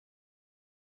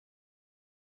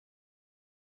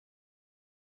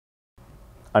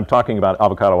I'm talking about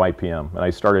avocado IPM, and I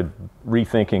started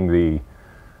rethinking the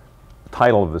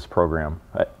title of this program.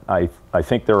 I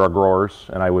think there are growers,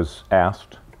 and I was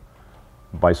asked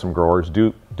by some growers,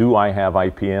 do I have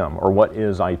IPM, or what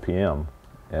is IPM?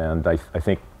 And I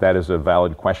think that is a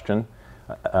valid question.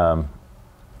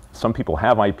 Some people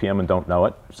have IPM and don't know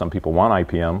it. Some people want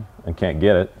IPM and can't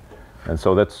get it. And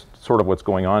so that's sort of what's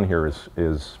going on here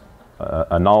is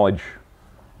a knowledge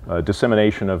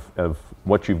dissemination of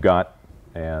what you've got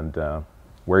and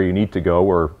where you need to go,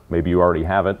 or maybe you already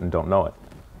have it and don't know it.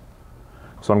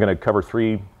 So I'm going to cover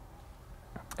 3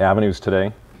 avenues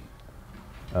today.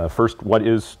 First, what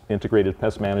is integrated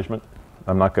pest management?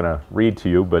 I'm not going to read to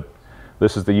you, but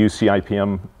this is the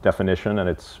UCIPM definition, and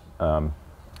it's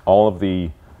all of the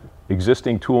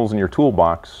existing tools in your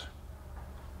toolbox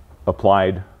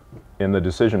applied in the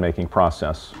decision-making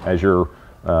process as you're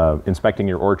inspecting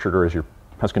your orchard, or as your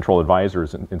pest control advisor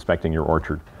is inspecting your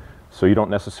orchard. So you don't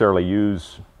necessarily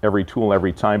use every tool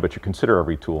every time, but you consider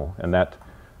every tool. And that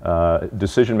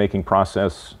decision-making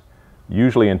process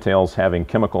usually entails having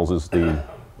chemicals as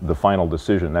the final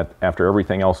decision. That after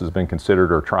everything else has been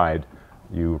considered or tried,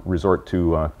 you resort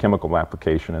to chemical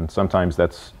application, and sometimes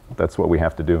that's what we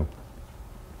have to do.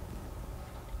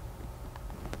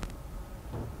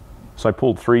 So I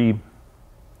pulled 2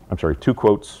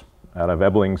 quotes out of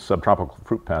Ebling's Subtropical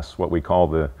Fruit Pests, what we call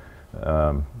the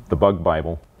bug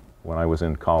Bible, when I was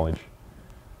in college.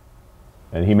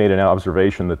 And he made an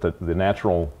observation that the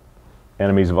natural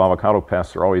enemies of avocado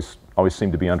pests are always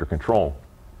seem to be under control.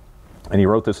 And he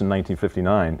wrote this in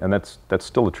 1959, and that's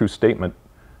still a true statement,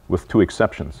 with 2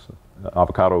 exceptions: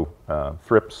 avocado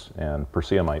thrips and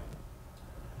persea mite.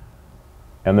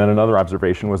 And then another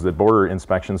observation was that border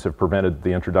inspections have prevented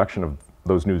the introduction of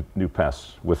those new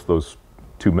pests with those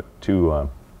two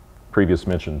previous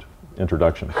mentioned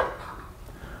introductions.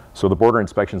 So the border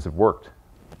inspections have worked.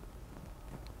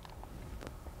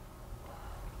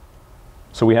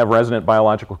 So we have resident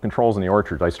biological controls in the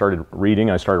orchard. I started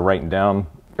writing down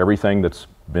everything that's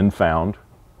been found,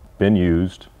 been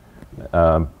used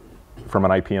from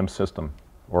an IPM system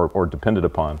or depended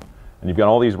upon. And you've got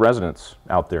all these residents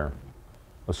out there,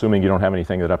 assuming you don't have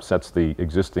anything that upsets the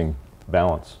existing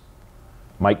balance.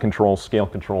 Mite controls, scale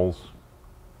controls,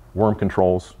 worm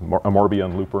controls, Amorbia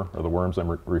and Looper are the worms I'm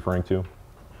referring to.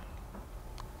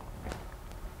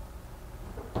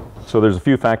 So there's a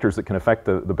few factors that can affect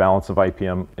the balance of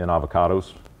IPM in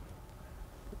avocados.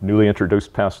 Newly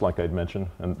introduced pests, like I'd mentioned,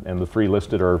 and the 3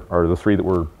 listed are the 3 that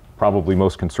we're probably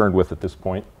most concerned with at this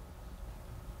point.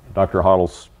 Dr.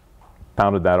 Hoddle's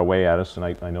pounded that away at us, and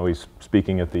I know he's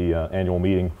speaking at the annual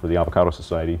meeting for the Avocado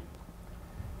Society.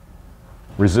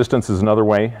 Resistance is another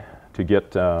way to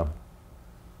get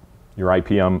your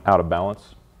IPM out of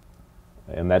balance,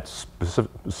 and that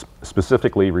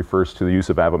specifically refers to the use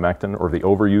of abamectin, or the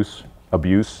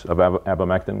abuse of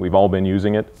abamectin. We've all been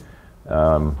using it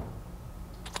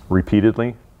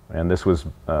repeatedly, and this was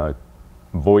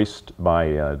voiced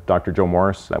by Dr. Joe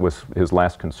Morris. That was his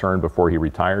last concern before he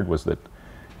retired, was that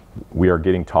we are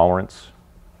getting tolerance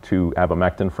to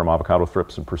abamectin from avocado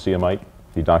thrips and persea mite.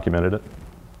 He documented it.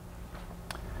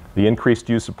 The increased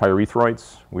use of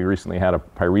pyrethroids. We recently had a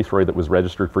pyrethroid that was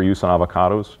registered for use on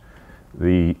avocados.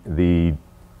 The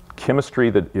chemistry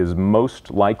that is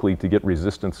most likely to get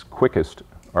resistance quickest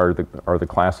are the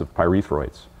class of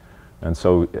pyrethroids. And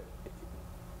so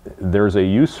there's a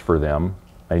use for them,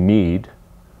 a need,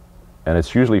 and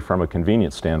it's usually from a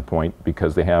convenience standpoint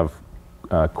because they have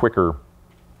quicker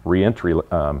reentry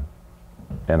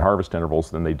and harvest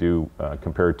intervals than they do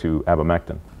compared to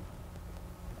abamectin.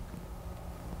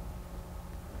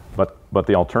 But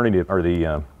the alternative, or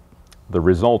the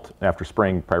result after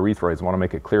spraying pyrethroids, I want to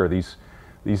make it clear, these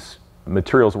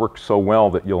materials work so well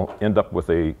that you'll end up with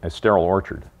a sterile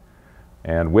orchard.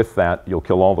 And with that, you'll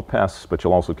kill all the pests, but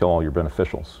you'll also kill all your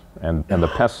beneficials. And the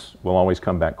pests will always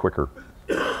come back quicker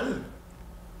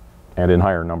and in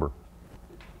higher number.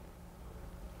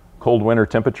 Cold winter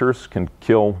temperatures can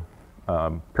kill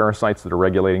parasites that are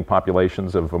regulating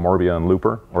populations of Amorbia and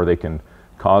Looper, or they can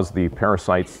cause the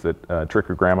parasites that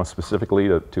trichogramma specifically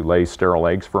to lay sterile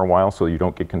eggs for a while, so you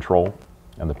don't get control,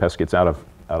 and the pest gets out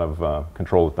of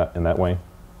control in that way.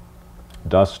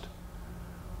 Dust,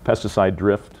 pesticide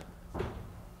drift,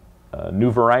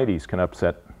 new varieties can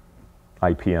upset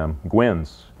IPM.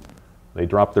 Gwens, they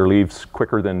drop their leaves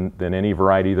quicker than any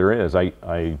variety there is.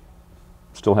 I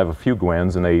still have a few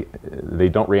Gwens, and they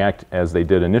don't react as they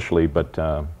did initially, but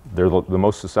they're the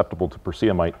most susceptible to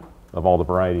persea mite of all the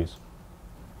varieties.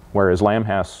 Whereas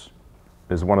lambhass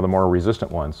is one of the more resistant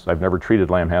ones. I've never treated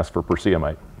lambhass for persea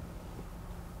mite.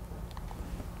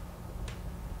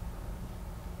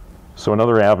 So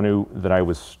another avenue that I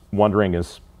was wondering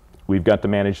is, we've got to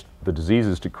manage the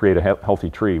diseases to create a healthy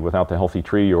tree. Without the healthy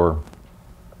tree, you're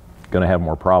going to have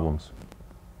more problems.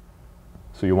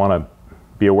 So you want to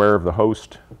be aware of the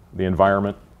host, the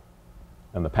environment,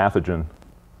 and the pathogen.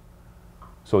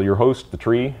 So your host, the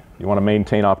tree, you want to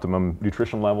maintain optimum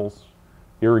nutrition levels,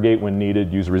 irrigate when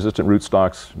needed, use resistant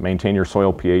rootstocks, maintain your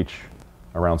soil pH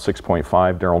around 6.5.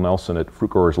 Daryl Nelson at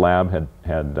Fruit Growers Lab had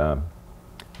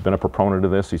been a proponent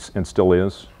of this, and still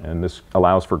is, and this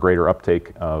allows for greater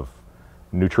uptake of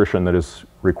nutrition that is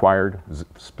required,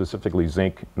 specifically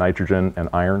zinc, nitrogen, and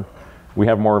iron. We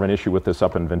have more of an issue with this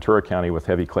up in Ventura County with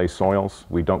heavy clay soils.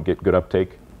 We don't get good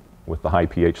uptake with the high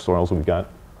pH soils we've got.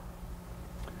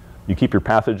 You keep your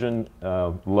pathogen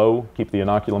low, keep the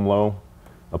inoculum low,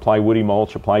 apply woody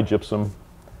mulch, apply gypsum,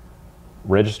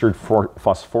 registered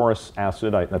phosphorus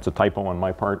acid. That's a typo on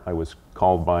my part. I was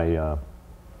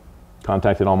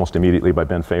contacted almost immediately by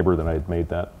Ben Faber that I had made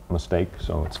that mistake,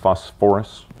 so it's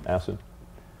phosphorus acid.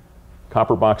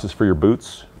 Copper boxes for your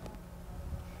boots.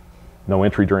 No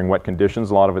entry during wet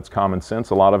conditions. A lot of it's common sense.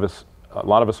 A lot of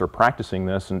us are practicing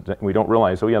this, and we don't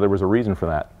realize, oh yeah, there was a reason for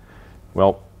that.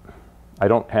 Well, I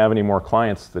don't have any more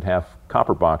clients that have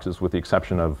copper boxes, with the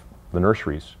exception of the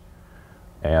nurseries.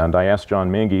 And I asked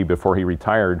John Mingy before he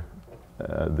retired,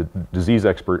 the disease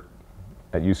expert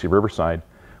at UC Riverside,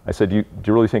 I said, do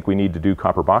you really think we need to do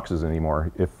copper boxes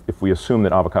anymore if we assume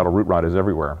that avocado root rot is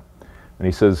everywhere? And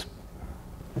he says,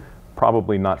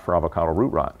 probably not for avocado root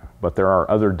rot, but there are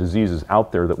other diseases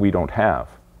out there that we don't have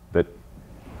that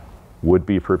would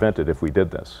be prevented if we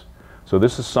did this. So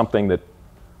this is something that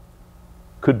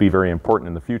could be very important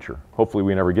in the future. Hopefully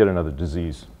we never get another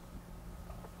disease.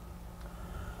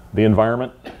 The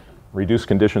environment, reduce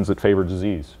conditions that favor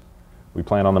disease. We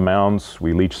plant on the mounds,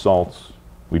 we leach salts,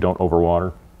 we don't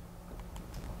overwater.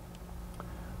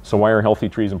 So why are healthy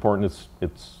trees important?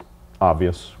 It's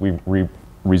obvious. We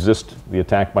resist the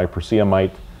attack by Persea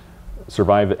mite,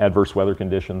 survive adverse weather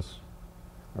conditions,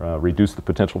 reduce the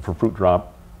potential for fruit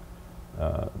drop,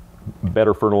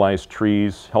 better fertilized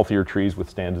trees, healthier trees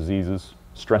withstand diseases,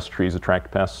 stressed trees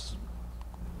attract pests.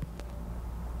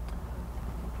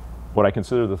 What I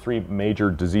consider the three major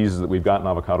diseases that we've got in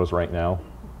avocados right now: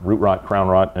 root rot, crown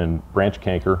rot, and branch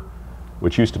canker,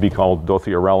 which used to be called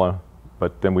Dothiorella,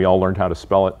 but then we all learned how to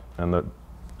spell it, and the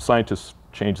scientists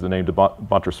changed the name to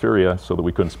Botrisphaeria so that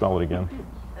we couldn't spell it again.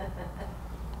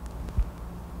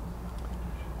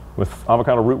 With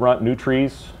avocado root rot, new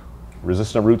trees,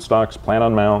 resistant rootstocks, plant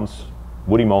on mounds,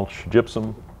 woody mulch,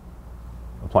 gypsum,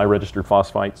 apply registered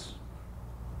phosphites,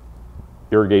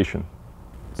 irrigation.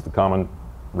 It's the common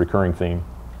recurring theme.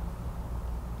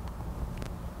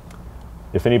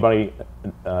 If anybody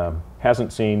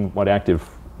hasn't seen what active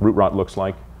root rot looks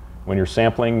like, when you're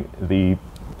sampling the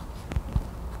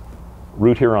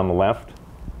root here on the left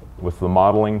with the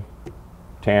modeling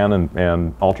tan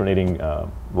and alternating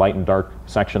light and dark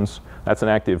sections, that's an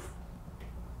active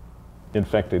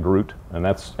infected root, and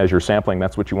that's, as you're sampling,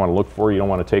 that's what you want to look for. You don't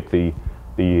want to take the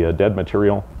dead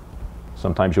material.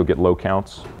 Sometimes you'll get low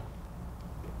counts.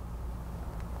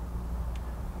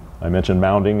 I mentioned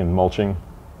mounding and mulching.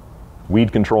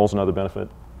 Weed control is another benefit.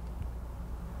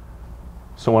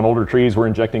 So on older trees, we're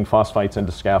injecting phosphites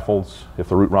into scaffolds. If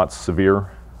the root rot's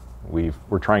severe,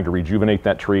 we're trying to rejuvenate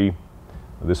that tree.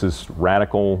 This is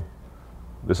radical.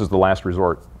 This is the last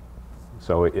resort.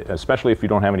 So especially if you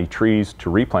don't have any trees to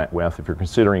replant with, if you're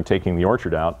considering taking the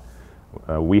orchard out,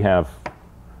 we have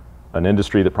an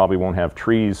industry that probably won't have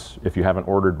trees if you haven't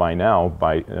ordered by now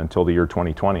until the year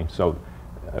 2020. So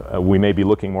we may be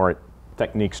looking more at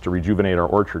techniques to rejuvenate our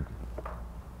orchard.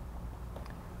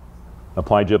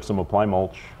 Apply gypsum, apply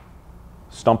mulch,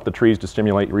 stump the trees to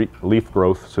stimulate leaf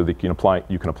growth so that you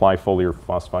can apply foliar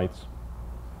phosphites.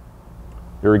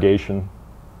 Irrigation.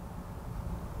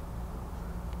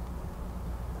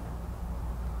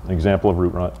 An example of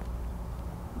root rot.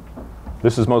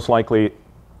 This is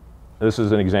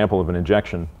an example of an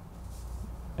injection,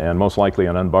 and most likely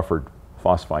an unbuffered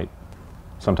phosphite.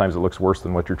 Sometimes it looks worse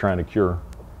than what you're trying to cure.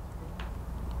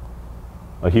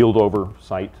 A healed over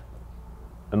site.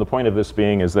 And the point of this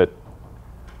being is that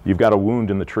you've got a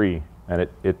wound in the tree, and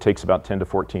it takes about 10 to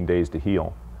 14 days to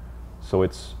heal. So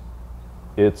it's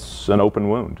an open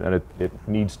wound, and it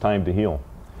needs time to heal.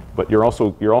 But you're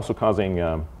also causing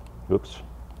you're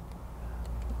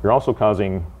also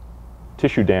causing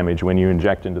tissue damage when you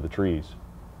inject into the trees.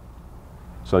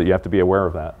 So you have to be aware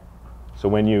of that. So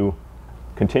when you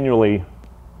continually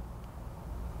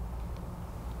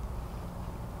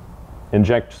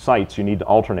inject sites, you need to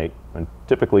alternate, and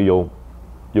typically you'll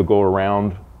go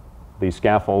around the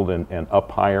scaffold and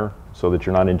up higher so that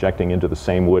you're not injecting into the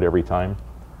same wood every time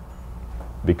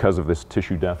because of this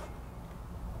tissue death.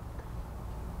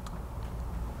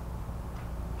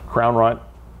 Crown rot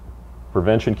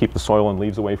prevention, keep the soil and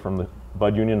leaves away from the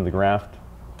bud union and the graft.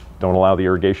 Don't allow the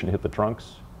irrigation to hit the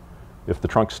trunks. If the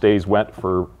trunk stays wet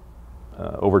for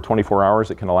over 24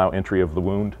 hours, it can allow entry of the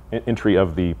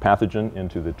pathogen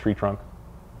into the tree trunk,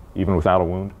 even without a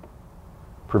wound.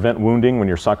 Prevent wounding when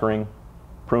you're suckering,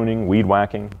 pruning, weed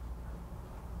whacking.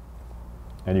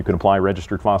 And you can apply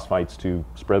registered phosphites to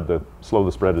slow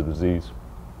the spread of the disease.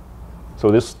 So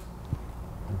this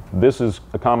is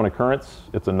a common occurrence.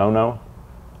 It's a no-no.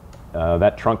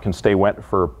 That trunk can stay wet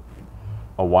for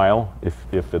a while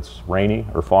if it's rainy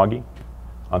or foggy.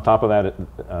 On top of that,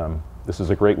 this is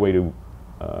a great way to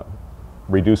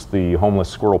reduce the homeless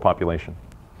squirrel population.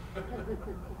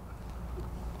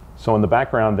 So in the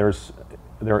background,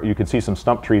 you can see some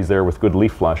stump trees there with good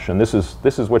leaf flush, and this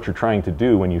is what you're trying to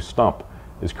do when you stump,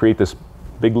 is create this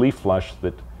big leaf flush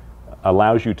that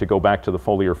allows you to go back to the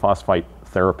foliar phosphite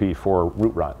therapy for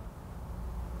root rot.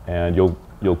 And you'll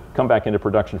come back into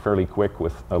production fairly quick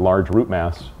with a large root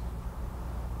mass.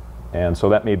 And so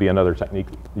that may be another technique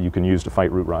you can use to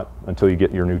fight root rot until you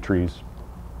get your new trees.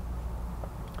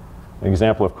 An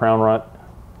example of crown rot.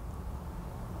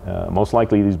 Most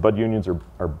likely these bud unions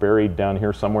are buried down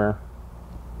here somewhere.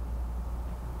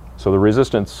 So the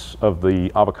resistance of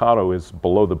the avocado is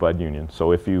below the bud union.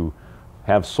 So if you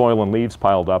have soil and leaves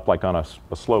piled up like on a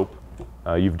slope,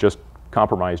 you've just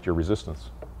compromised your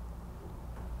resistance.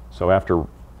 So after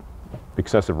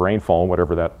excessive rainfall,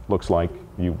 whatever that looks like,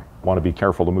 you want to be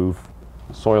careful to move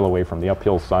soil away from the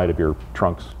uphill side of your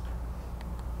trunks.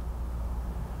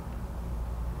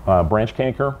 Branch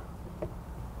canker.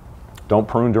 Don't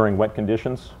prune during wet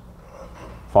conditions.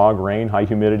 Fog, rain, high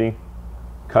humidity.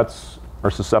 Cuts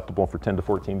are susceptible for 10 to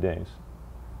 14 days.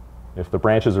 If the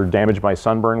branches are damaged by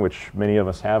sunburn, which many of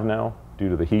us have now due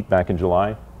to the heat back in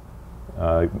July,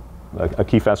 a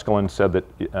Keith Escalon said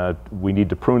that we need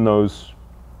to prune those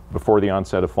before the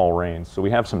onset of fall rains. So we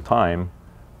have some time,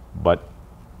 but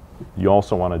you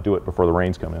also want to do it before the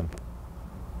rains come in.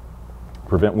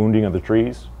 Prevent wounding of the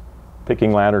trees,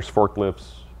 picking ladders,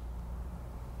 forklifts,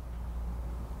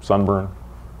 sunburn.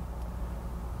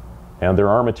 And there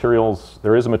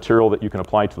is a material that you can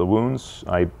apply to the wounds.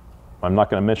 I'm not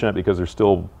going to mention it because there's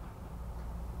still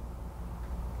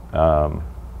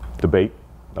debate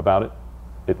about it.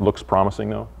 It looks promising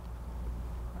though.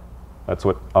 That's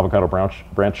what avocado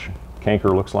branch canker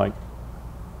looks like.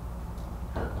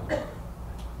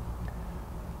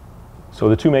 So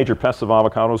the two major pests of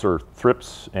avocados are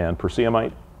thrips and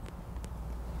persiamite.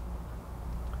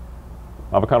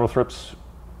 Avocado thrips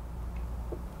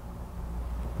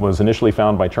was initially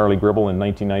found by Charlie Gribble in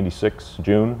 1996,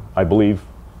 June. I believe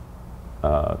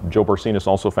Joe Borsinas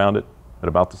also found it at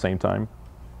about the same time,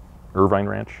 Irvine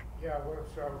Ranch. Yeah,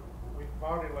 we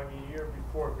found it like a year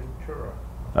before Ventura.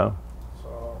 Oh.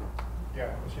 So, yeah,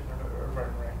 it was in the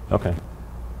Irvine Ranch. Okay.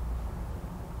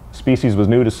 Species was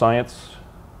new to science,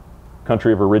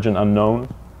 country of origin unknown.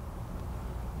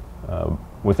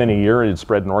 Within a year, it had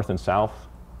spread north and south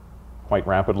quite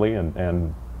rapidly,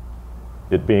 and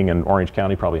it being in Orange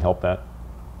County probably helped that.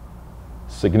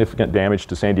 Significant damage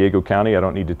to San Diego County. I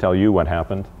don't need to tell you what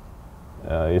happened.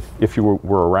 If you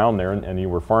were around there and you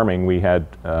were farming, we had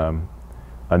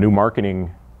a new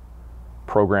marketing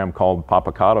program called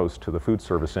Avocados to the food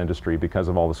service industry because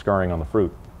of all the scarring on the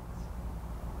fruit.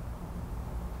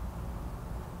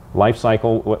 Life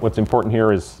cycle, what's important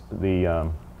here is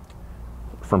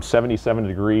from 77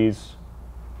 degrees,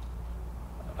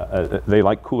 they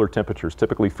like cooler temperatures.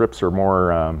 Typically thrips are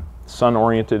more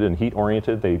sun-oriented and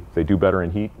heat-oriented. They do better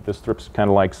in heat. This thrips kind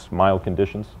of likes mild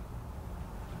conditions.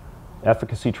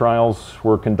 Efficacy trials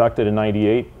were conducted in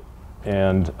 '98,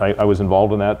 and I was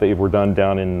involved in that. They were done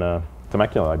down in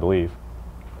Temecula, I believe.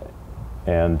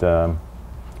 And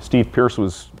Steve Pierce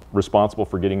was responsible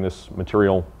for getting this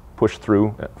material pushed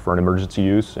through for an emergency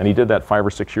use, and he did that 5 or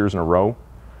 6 years in a row.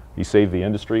 He saved the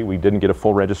industry. We didn't get a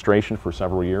full registration for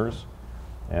several years.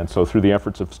 And so through the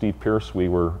efforts of Steve Pierce, we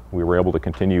were able to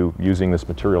continue using this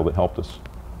material that helped us.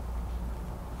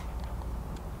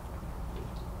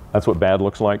 That's what bad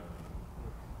looks like.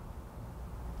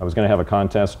 I was going to have a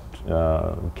contest,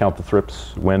 count the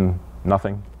thrips, win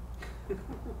nothing.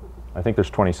 I think there's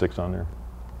 26 on there.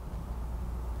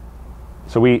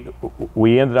 So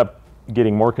we ended up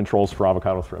getting more controls for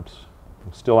avocado thrips.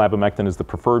 Still, abamectin is the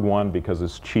preferred one because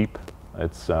it's cheap.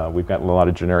 We've got a lot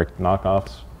of generic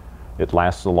knockoffs. It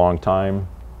lasts a long time.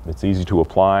 It's easy to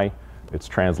apply. It's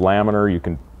translaminar. You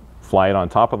can fly it on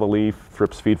top of the leaf,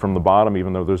 thrips feed from the bottom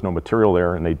even though there's no material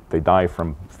there, and they die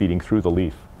from feeding through the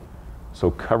leaf.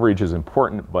 So coverage is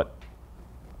important, but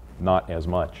not as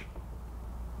much.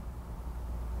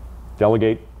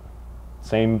 Delegate,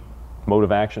 same mode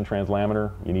of action,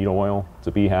 translaminar. You need oil. It's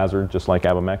a bee hazard, just like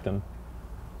abamectin.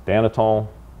 Danitol,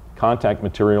 contact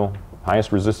material,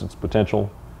 highest resistance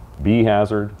potential, bee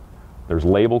hazard. There's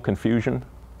label confusion.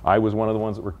 I was one of the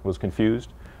ones that was confused.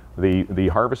 The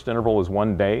harvest interval is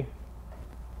 1 day,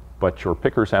 but your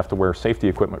pickers have to wear safety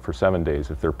equipment for 7 days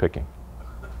if they're picking.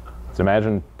 So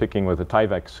imagine picking with a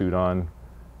Tyvek suit on,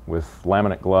 with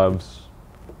laminate gloves.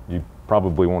 You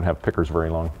probably won't have pickers very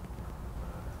long.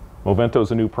 Movento is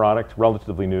a new product,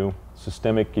 relatively new.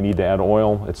 Systemic, you need to add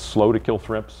oil. It's slow to kill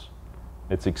thrips.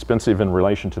 It's expensive in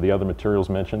relation to the other materials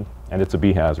mentioned, and it's a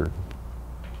bee hazard.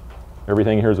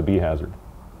 Everything here is a bee hazard.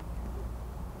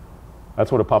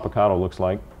 That's what a Avocado looks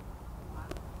like.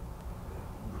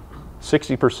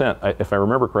 60%, if I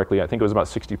remember correctly, I think it was about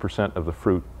 60% of the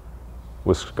fruit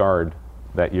was scarred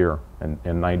that year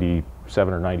in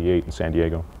 97 or 98 in San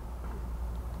Diego.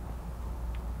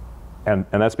 And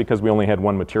that's because we only had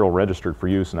one material registered for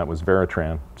use, and that was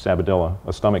Veratran, Sabadilla,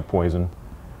 a stomach poison,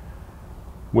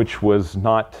 which was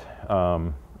not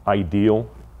ideal.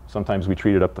 Sometimes we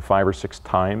treated up to 5 or 6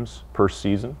 times per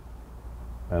season.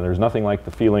 And there's nothing like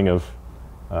the feeling of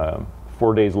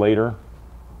 4 days later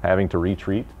having to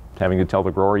retreat, having to tell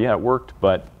the grower, yeah, it worked,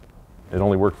 but it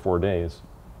only worked 4 days.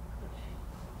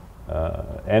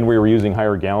 And we were using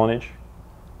higher gallonage.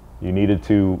 You needed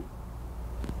to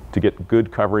get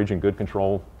good coverage and good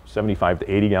control. 75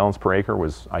 to 80 gallons per acre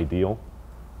was ideal,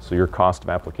 so your cost of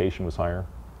application was higher.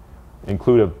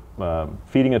 Include a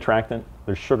feeding attractant.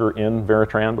 There's sugar in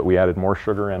Veratran, but we added more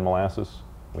sugar and molasses.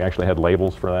 We actually had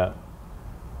labels for that.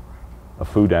 A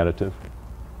food additive.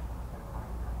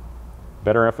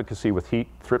 Better efficacy with heat.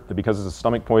 Because it's a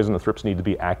stomach poison, the thrips need to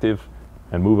be active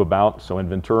and move about. So in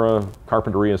Ventura,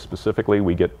 Carpinteria specifically,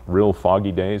 we get real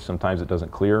foggy days. Sometimes it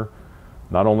doesn't clear.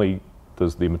 Not only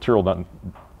does the material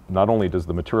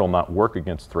not work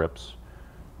against thrips,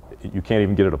 you can't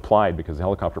even get it applied because the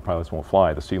helicopter pilots won't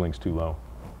fly. The ceiling's too low.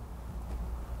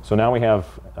 So now we have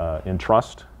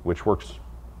Entrust, which works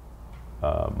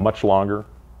much longer,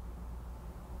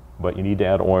 but you need to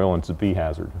add oil, and it's a bee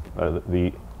hazard.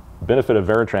 The benefit of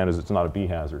Veratran is it's not a bee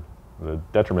hazard. The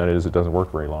detriment is it doesn't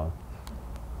work very long.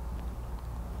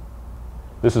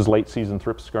 This is late season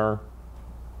thrip scar.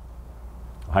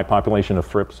 High population of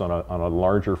thrips on a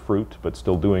larger fruit, but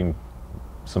still doing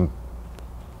some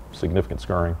significant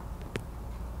scarring.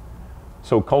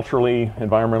 So culturally,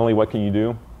 environmentally, what can you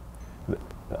do?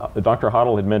 Dr.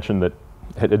 Hoddle had mentioned that,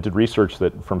 did research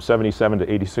that from 77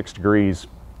 to 86 degrees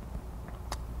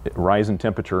rise in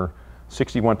temperature,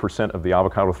 61% of the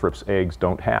avocado thrips eggs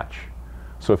don't hatch.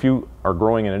 So if you are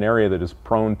growing in an area that is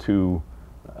prone to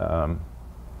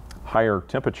higher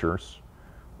temperatures,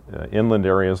 inland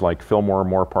areas like Fillmore,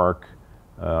 Moore Park,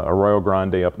 Arroyo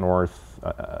Grande up north,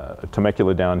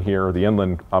 Temecula down here, the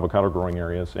inland avocado growing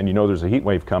areas, and you know there's a heat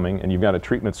wave coming and you've got a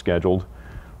treatment scheduled,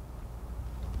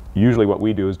 usually what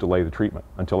we do is delay the treatment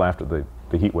until after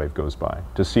the heat wave goes by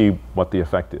to see what the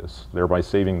effect is, thereby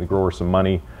saving the grower some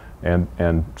money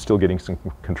and still getting some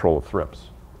control of thrips.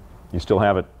 You still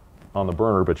have it on the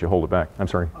burner, but you hold it back. I'm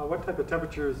sorry? What type of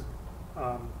temperatures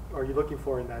are you looking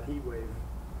for in that heat wave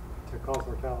to cause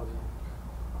mortality?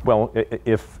 Well,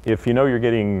 if you know you're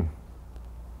getting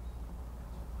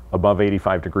above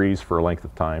 85 degrees for a length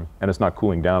of time and it's not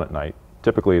cooling down at night,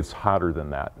 typically it's hotter than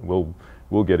that.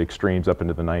 We'll get extremes up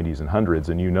into the 90s and hundreds,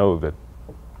 and you know that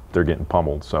they're getting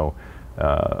pummeled. So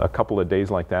a couple of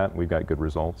days like that, we've got good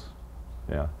results.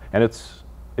 Yeah, and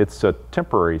it's a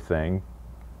temporary thing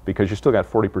because you still got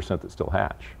 40% that still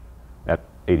hatch at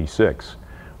 86,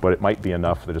 but it might be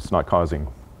enough that it's not causing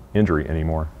injury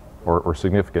anymore or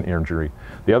significant injury.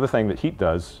 The other thing that heat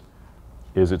does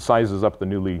is it sizes up the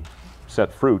newly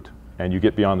set fruit, and you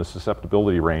get beyond the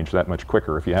susceptibility range that much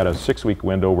quicker. If you had a 6-week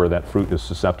window where that fruit is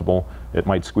susceptible, it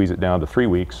might squeeze it down to 3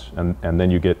 weeks, and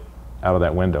then you get out of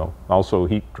that window. Also,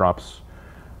 heat drops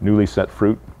newly set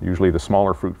fruit, usually the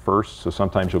smaller fruit first, so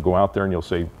sometimes you'll go out there and you'll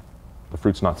say, the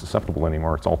fruit's not susceptible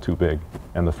anymore, it's all too big,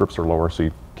 and the thrips are lower, so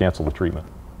you cancel the treatment.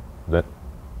 That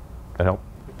help?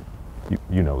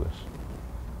 You know this.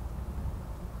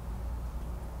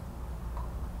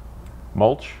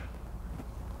 Mulch.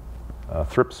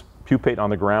 Thrips pupate on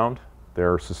the ground.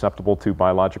 They're susceptible to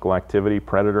biological activity,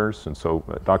 predators, and so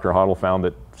Dr. Hoddle found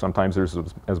that sometimes there's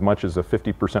as much as a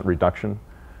 50% reduction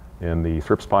in the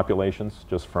thrips populations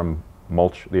just from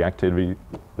mulch, the activity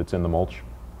that's in the mulch.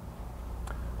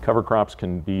 Cover crops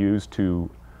can be used to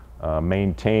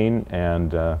maintain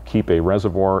and keep a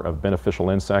reservoir of beneficial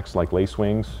insects like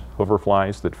lacewings,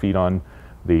 hoverflies that feed on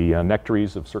the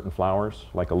nectaries of certain flowers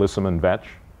like alyssum and vetch.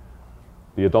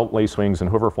 The adult lacewings and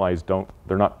hoverflies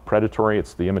they're not predatory,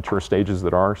 it's the immature stages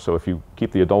that are, so if you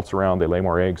keep the adults around, they lay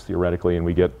more eggs theoretically, and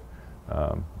we get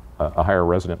a higher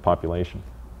resident population.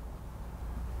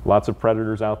 Lots of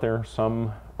predators out there.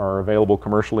 Some are available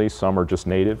commercially, some are just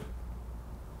native.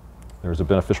 There's a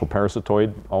beneficial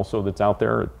parasitoid also that's out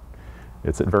there.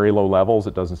 It's at very low levels.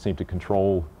 It doesn't seem to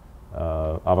control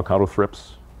avocado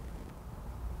thrips,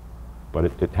 but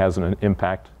it has an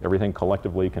impact. Everything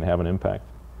collectively can have an impact.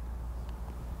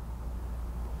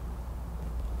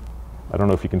 I don't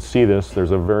know if you can see this.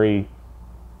 There's a very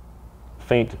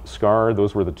faint scar.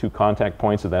 Those were the two contact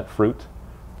points of that fruit.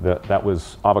 That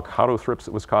was avocado thrips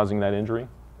that was causing that injury.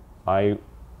 I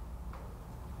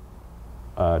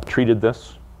treated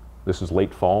this. This is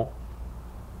late fall.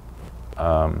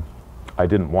 I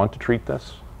didn't want to treat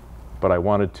this, but I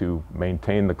wanted to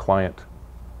maintain the client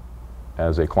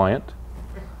as a client,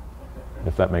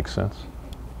 if that makes sense.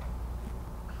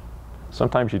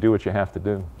 Sometimes you do what you have to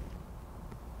do.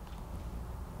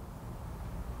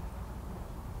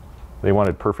 They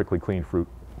wanted perfectly clean fruit.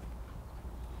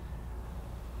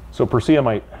 So Persea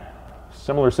mite,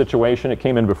 similar situation. It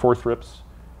came in before thrips.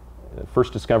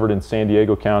 First discovered in San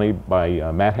Diego County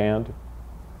by Matt Hand,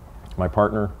 my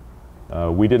partner.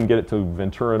 We didn't get it to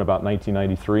Ventura in about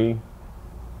 1993.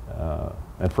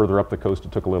 And further up the coast,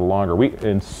 it took a little longer.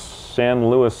 In Santa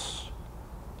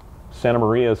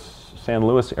Maria, San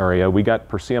Luis area, we got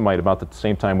Persea mite about the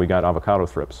same time we got avocado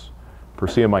thrips.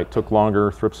 Persea mite took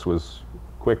longer, thrips was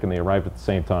quick, and they arrived at the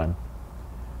same time.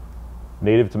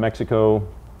 Native to Mexico,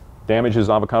 damages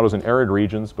avocados in arid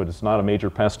regions, but it's not a major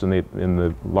pest in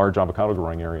the large avocado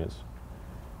growing areas.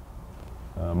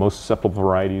 Most susceptible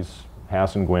varieties,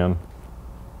 Hass and Gwynn.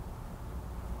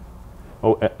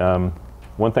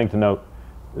 One thing to note,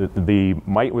 the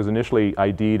mite was initially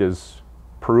ID'd as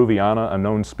Peruviana, a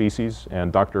known species,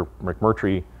 and Dr.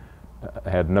 McMurtry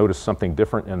had noticed something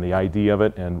different in the ID of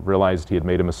it and realized he had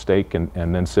made a mistake, and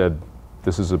then said,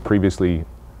 this is a previously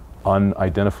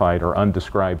unidentified or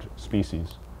undescribed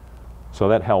species. So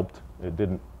that helped. It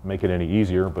didn't make it any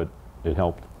easier, but it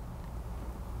helped.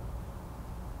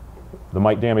 The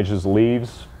mite damages the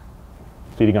leaves,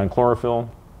 feeding on chlorophyll.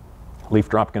 Leaf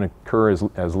drop can occur as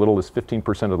little as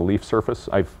 15% of the leaf surface.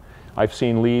 I've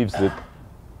seen leaves that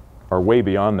are way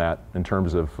beyond that in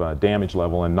terms of damage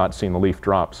level and not seen the leaf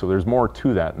drop. So there's more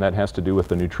to that, and that has to do with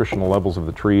the nutritional levels of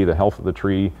the tree, the health of the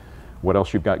tree, what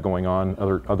else you've got going on,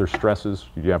 other stresses.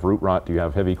 Do you have root rot? Do you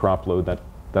have heavy crop load?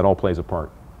 That all plays a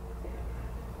part.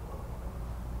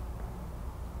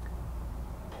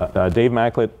 Dave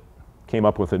Macklett came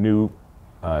up with a new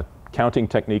counting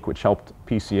technique which helped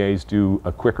PCAs do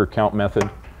a quicker count method.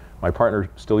 My partner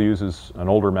still uses an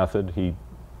older method. He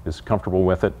is comfortable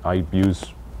with it. I use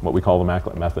what we call the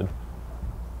Macklett method.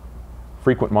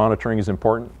 Frequent monitoring is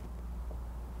important.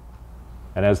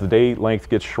 And as the day length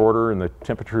gets shorter and the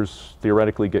temperatures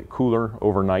theoretically get cooler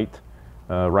overnight,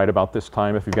 right about this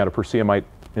time, if you've got a Persea mite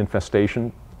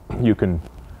infestation, you can,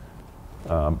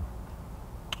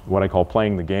 what I call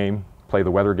playing the game, play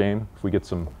the weather game. If we get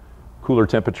some cooler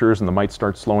temperatures and the mites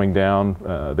start slowing down,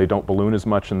 they don't balloon as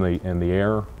much in the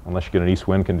air unless you get an east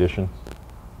wind condition.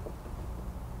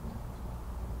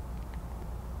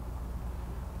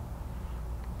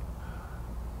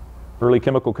 Early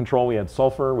chemical control, we had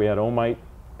sulfur, we had omite,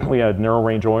 we had narrow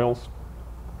range oils.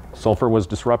 Sulfur was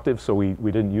disruptive, so we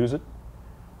didn't use it.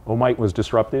 Omite was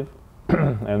disruptive,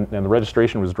 and the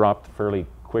registration was dropped fairly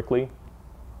quickly.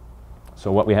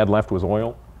 So what we had left was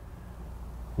oil.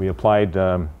 We applied,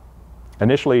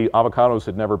 initially avocados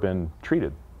had never been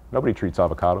treated. Nobody treats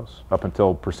avocados up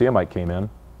until Persea mite came in,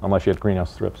 unless you had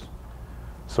greenhouse thrips.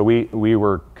 So we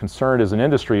were concerned as an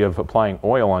industry of applying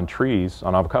oil on trees,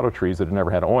 on avocado trees that had never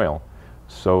had oil.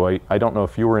 So I don't know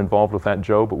if you were involved with that,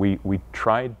 Joe, but we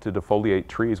tried to defoliate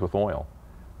trees with oil.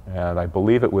 And I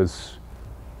believe it was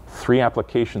 3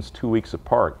 applications 2 weeks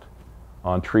apart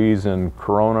on trees in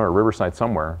Corona or Riverside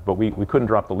somewhere, but we couldn't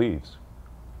drop the leaves.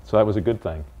 So that was a good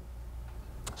thing.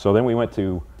 So then we went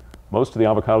to, most of the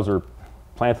avocados are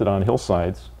planted on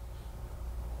hillsides,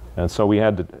 and so we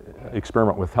had to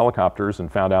experiment with helicopters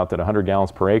and found out that 100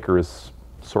 gallons per acre is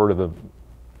sort of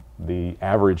the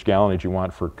average gallonage you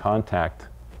want for contact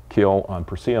kill on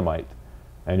Persea mite.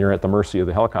 And you're at the mercy of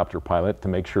the helicopter pilot to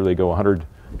make sure they go 100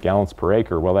 gallons per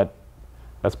acre. Well,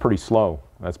 that's pretty slow.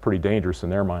 That's pretty dangerous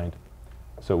in their mind.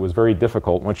 So it was very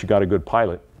difficult. Once you got a good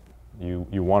pilot, you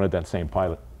wanted that same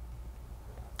pilot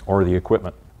or the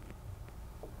equipment.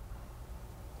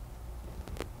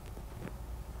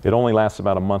 It only lasts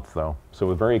about a month though. So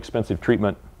a very expensive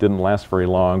treatment, didn't last very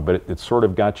long, but it sort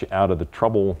of got you out of the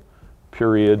trouble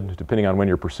period, depending on when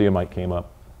your persea mite came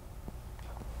up.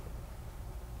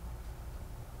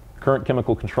 Current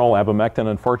chemical control, abamectin,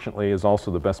 unfortunately, is also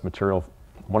the best material,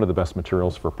 one of the best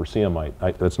materials for persea mite.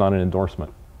 That's not an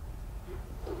endorsement.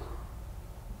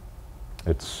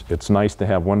 It's nice to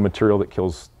have one material that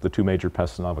kills the two major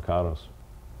pests in avocados.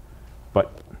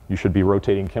 But you should be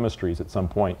rotating chemistries at some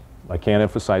point. I can't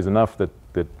emphasize enough that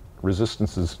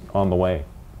resistance is on the way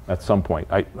at some point.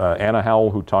 Anna Howell,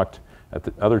 who talked at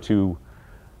the other two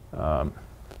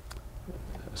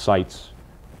sites,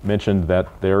 mentioned that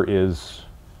there is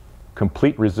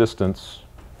complete resistance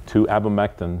to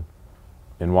abamectin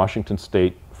in Washington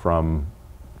State from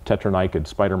tetranychid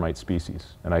spider mite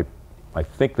species. And I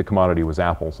think the commodity was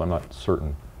apples, I'm not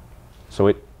certain. So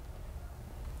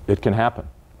it can happen,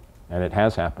 and it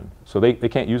has happened. So they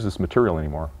can't use this material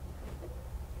anymore.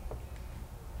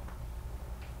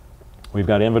 We've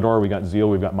got Invador, we've got Zeal,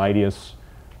 we've got Mitius.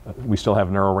 We still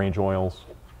have narrow range oils.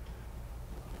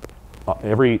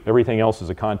 Everything else is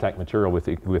a contact material with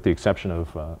the exception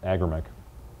of Agramec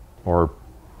or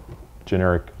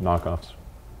generic knockoffs.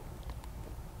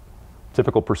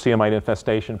 Typical persea mite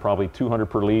infestation, probably 200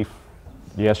 per leaf.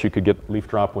 Yes, you could get leaf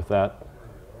drop with that.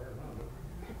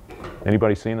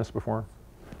 Anybody seen this before?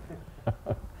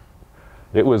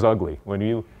 It was ugly.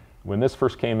 When this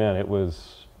first came in, it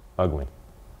was ugly.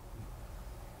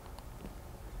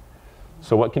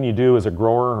 So what can you do as a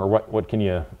grower, or what can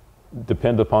you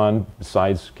depend upon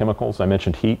besides chemicals? I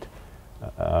mentioned heat.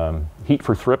 Heat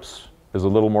for thrips is a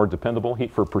little more dependable.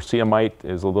 Heat for persea mite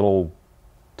is a little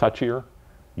touchier.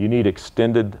 You need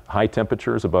extended high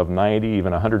temperatures above 90,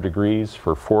 even 100 degrees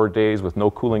for 4 days with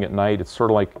no cooling at night. It's sort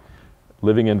of like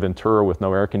living in Ventura with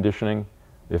no air conditioning.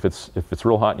 If it's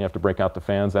real hot and you have to break out the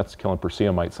fans, that's killing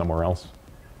persea mite somewhere else.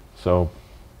 So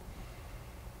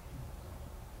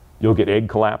you'll get egg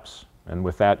collapse, and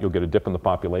with that you'll get a dip in the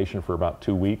population for about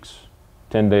 2 weeks,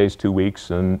 10 days, 2 weeks,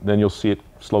 and then you'll see it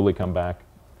slowly come back.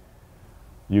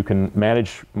 You can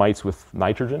manage mites with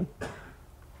nitrogen.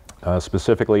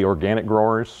 Specifically organic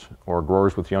growers or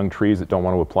growers with young trees that don't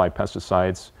want to apply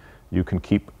pesticides, you can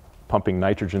keep pumping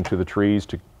nitrogen to the trees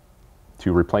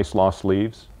to replace lost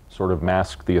leaves, sort of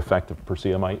mask the effect of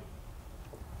persea mite.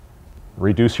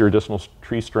 Reduce your additional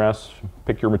tree stress,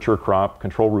 pick your mature crop,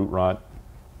 control root rot,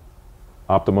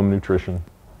 optimum nutrition.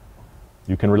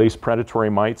 You can release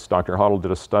predatory mites. Dr. Hoddle did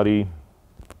a study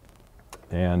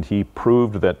and he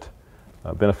proved that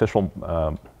beneficial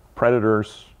predator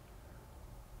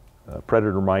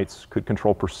mites could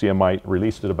control persea mite,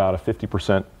 released at about a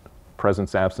 50%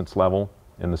 presence-absence level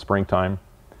in the springtime.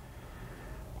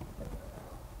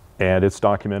 And it's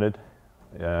documented.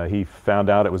 He found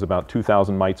out it was about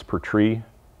 2,000 mites per tree.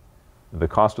 The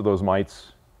cost of those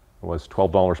mites was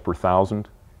 $12 per thousand.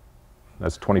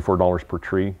 That's $24 per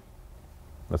tree.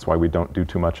 That's why we don't do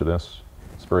too much of this.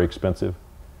 It's very expensive.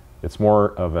 It's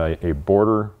more of a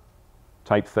border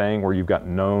type thing where you've got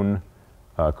known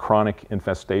chronic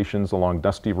infestations along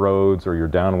dusty roads, or you're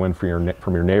downwind from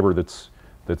your neighbor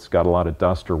that's got a lot of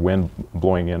dust or wind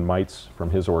blowing in mites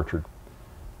from his orchard.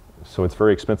 So it's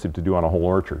very expensive to do on a whole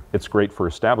orchard. It's great for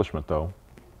establishment though.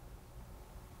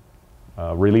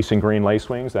 Releasing green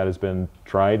lacewings, that has been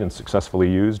tried and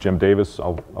successfully used. Jim Davis,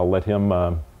 I'll let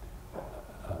him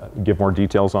give more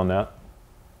details on that.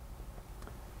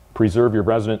 Preserve your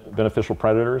resident beneficial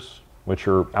predators, which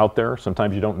are out there.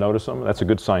 Sometimes you don't notice them. That's a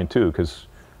good sign too, because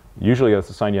usually that's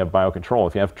a sign you have biocontrol.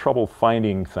 If you have trouble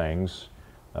finding things,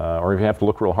 or if you have to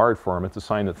look real hard for them, it's a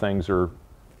sign that things are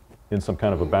in some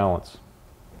kind of a balance,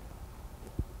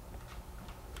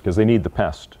 because they need the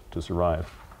pest to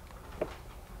survive.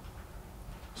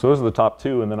 So those are the top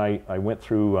two, and then I went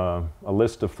through a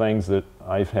list of things that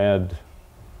I've had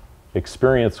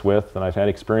experience with, and I've had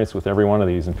experience with every one of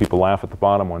these, and people laugh at the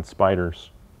bottom on spiders.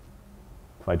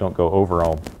 If I don't go over,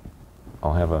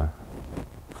 I'll have a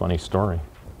funny story.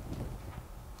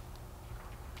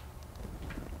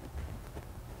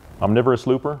 Omnivorous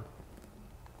looper,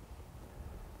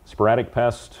 sporadic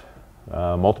pest,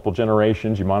 multiple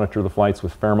generations. You monitor the flights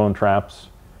with pheromone traps.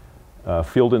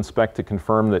 Field inspect to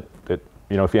confirm that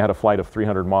if you had a flight of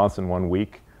 300 moths in 1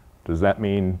 week, does that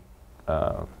mean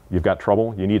you've got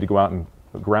trouble? You need to go out and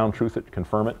ground truth it,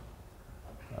 confirm it.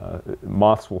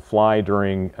 Moths will fly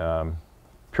during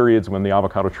periods when the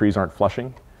avocado trees aren't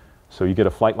flushing. So you get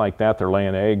a flight like that, they're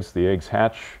laying eggs, the eggs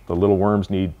hatch, the little worms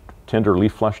need tender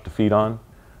leaf flush to feed on,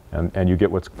 and you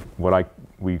get what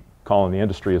we call in the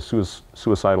industry a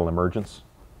suicidal emergence.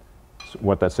 So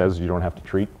what that says is you don't have to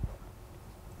treat.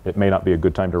 It may not be a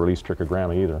good time to release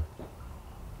trichogramma either.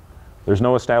 There's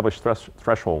no established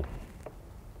threshold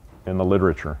in the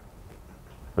literature.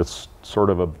 It's sort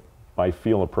of a by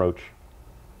feel approach.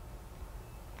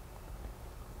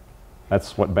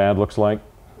 That's what bad looks like.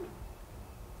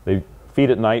 They feed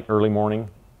at night, early morning.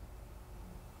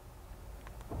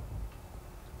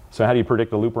 So how do you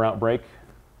predict a looper outbreak?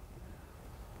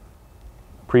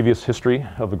 Previous history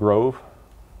of the grove,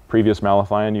 previous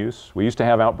malathion use. We used to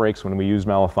have outbreaks when we used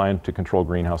malathion to control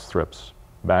greenhouse thrips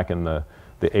back in the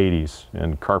 80s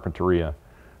in Carpinteria.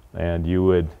 And you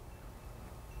would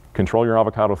control your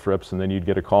avocado thrips, and then you'd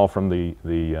get a call from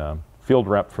the field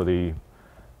rep for the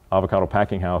avocado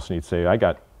packing house, and he'd say, I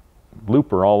got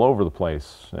looper all over the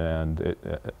place. And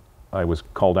I was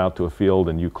called out to a field,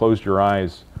 and you closed your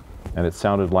eyes, and it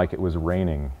sounded like it was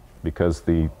raining because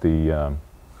the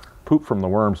poop from the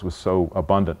worms was so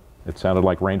abundant. It sounded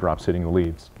like raindrops hitting the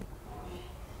leaves.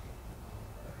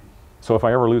 So if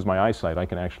I ever lose my eyesight, I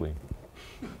can actually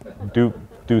still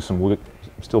do some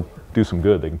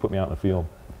good. They can put me out in the field.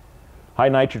 High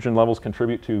nitrogen levels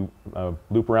contribute to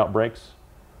looper outbreaks.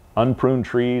 Unpruned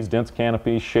trees, dense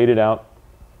canopies, shaded out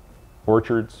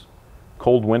orchards,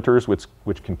 cold winters which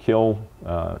can kill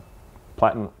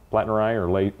platineri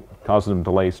or cause them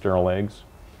to lay sterile eggs.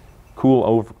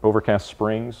 Cool overcast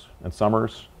springs and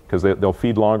summers, because they'll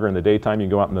feed longer in the daytime. You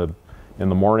go out in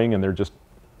the morning and they're just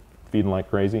feeding like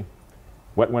crazy.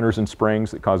 Wet winters and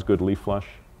springs that cause good leaf flush.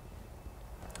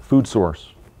 Food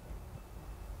source.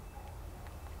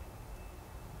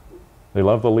 They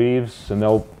love the leaves, and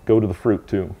they'll go to the fruit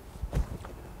too.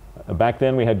 Back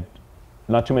then we had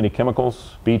not too many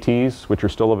chemicals, BTs, which are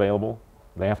still available.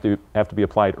 They have to be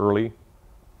applied early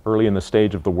in the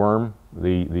stage of the worm.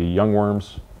 The young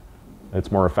worms,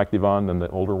 it's more effective on than the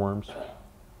older worms.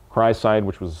 Chryside,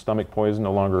 which was a stomach poison,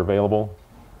 no longer available.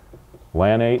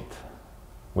 Lanate,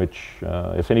 which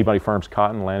if anybody farms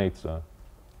cotton, lanate's a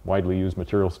widely used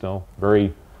material still.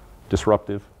 Very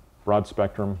disruptive, broad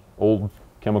spectrum, old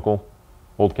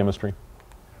chemistry.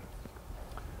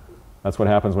 That's what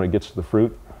happens when it gets to the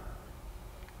fruit.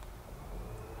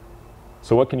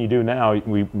 So what can you do now?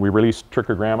 We release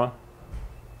trichogramma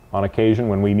on occasion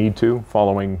when we need to,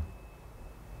 following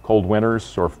cold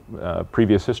winters or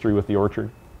previous history with the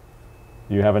orchard.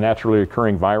 You have a naturally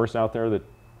occurring virus out there that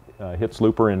hits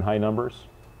looper in high numbers.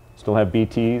 Still have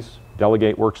BTs.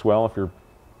 Delegate works well if you're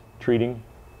treating.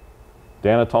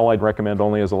 Danitol I'd recommend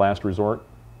only as a last resort.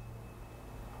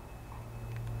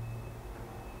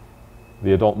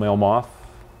 The adult male moth,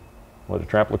 what a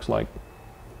trap looks like.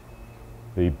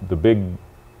 The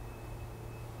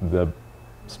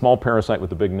small parasite with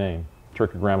the big name,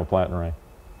 Trichogramma platineri.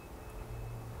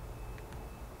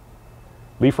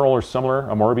 Leaf roller similar,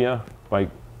 Amorbia,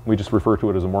 we just refer to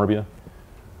it as Amorbia.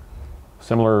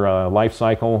 Similar life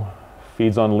cycle,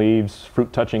 feeds on leaves,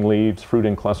 fruit touching leaves, fruit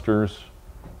in clusters.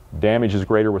 Damage is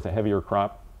greater with a heavier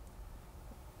crop.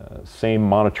 Same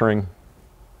monitoring,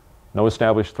 no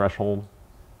established threshold.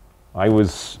 I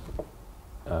was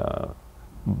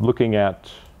looking at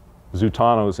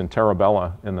Zootanos in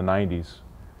Terabella in the 90s,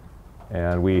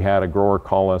 and we had a grower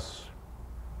call us,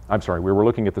 we were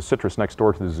looking at the citrus next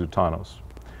door to the Zootanos,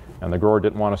 and the grower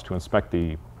didn't want us to inspect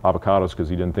the avocados because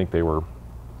he didn't think they were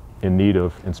in need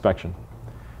of inspection.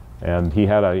 And he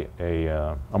had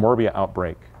a Amorbia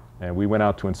outbreak, and we went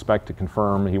out to inspect to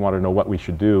confirm. He wanted to know what we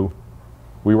should do.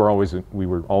 We were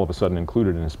all of a sudden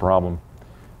included in his problem.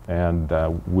 And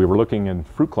we were looking in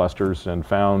fruit clusters and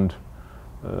found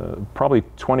probably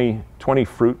 20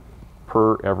 fruit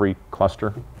per every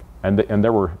cluster. And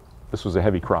this was a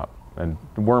heavy crop, and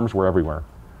the worms were everywhere.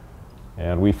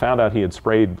 And we found out he had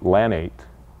sprayed lanate,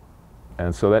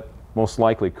 and so that most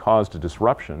likely caused a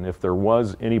disruption. If there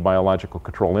was any biological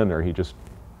control in there, he just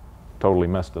totally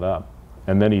messed it up.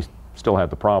 And then he still had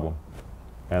the problem,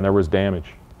 and there was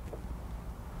damage.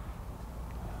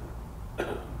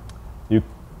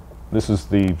 This is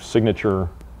the signature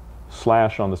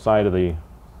slash on the side of the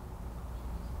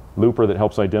looper that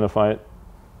helps identify it.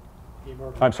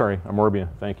 Amorbia,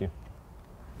 thank you.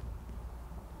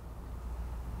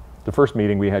 The first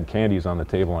meeting we had candies on the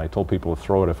table, and I told people to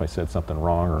throw it if I said something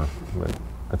wrong,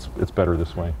 it's better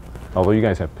this way. Although you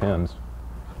guys have pens.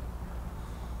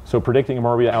 So predicting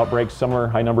Amorbia outbreaks, similar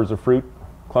high numbers of fruit,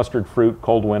 clustered fruit,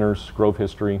 cold winters, grove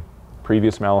history,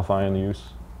 previous malathion use.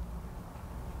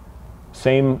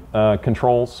 Same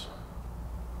controls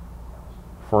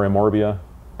for Amorbia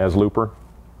as looper.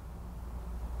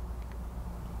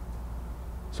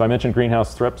 So I mentioned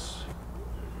greenhouse thrips.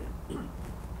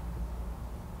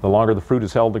 The longer the fruit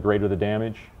is held, the greater the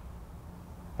damage.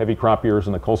 Heavy crop years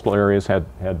in the coastal areas had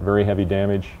very heavy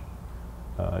damage.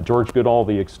 George Goodall,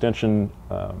 the extension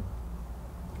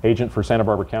agent for Santa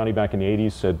Barbara County back in the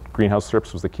 80s said greenhouse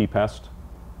thrips was the key pest.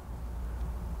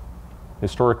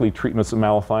 Historically, treatments of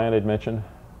malathion I'd mentioned.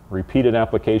 Repeated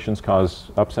applications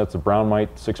cause upsets of brown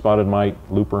mite, six-spotted mite,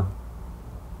 looper,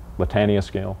 Latania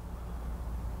scale.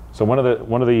 So one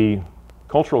of the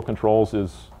cultural controls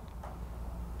is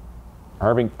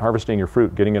harvesting your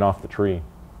fruit, getting it off the tree.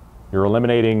 You're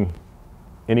eliminating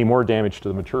any more damage to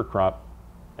the mature crop,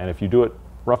 and if you do it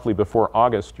roughly before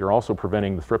August, you're also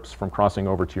preventing the thrips from crossing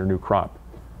over to your new crop.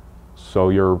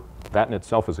 So that in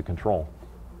itself is a control,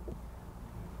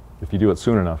 if you do it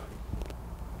soon enough.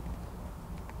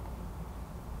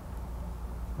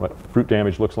 What fruit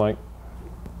damage looks like.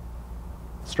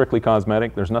 Strictly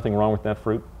cosmetic. There's nothing wrong with that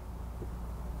fruit.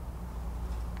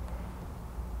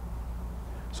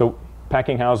 So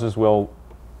packing houses will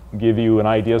give you an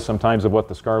idea sometimes of what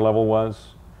the scar level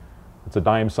was. It's a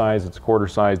dime size, it's a quarter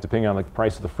size, depending on the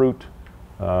price of the fruit.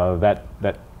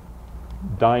 That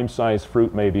dime size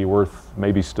fruit may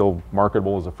be still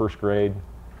marketable as a first grade,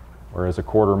 whereas a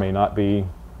quarter may not be.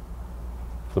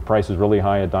 If the price is really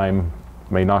high, a dime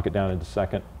may knock it down into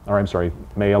second, or I'm sorry,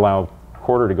 may allow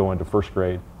quarter to go into first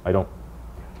grade. I don't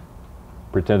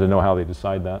pretend to know how they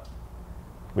decide that.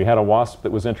 We had a wasp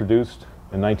that was introduced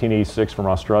in 1986 from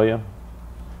Australia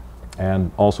and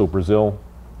also Brazil.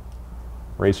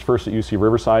 Raised first at UC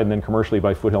Riverside and then commercially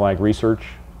by Foothill Ag Research,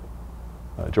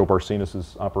 Joe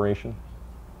Barcenas' operation.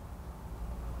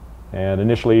 And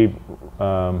initially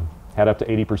had up to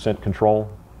 80% control.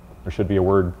 There should be a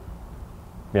word,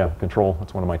 yeah, control,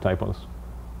 that's one of my typos.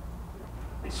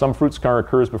 Some fruit scar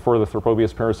occurs before the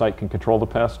Thropobius parasite can control the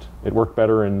pest. It worked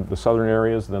better in the southern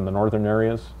areas than the northern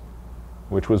areas,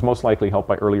 which was most likely helped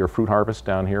by earlier fruit harvest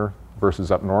down here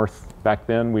versus up north. Back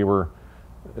then,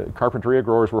 Carpinteria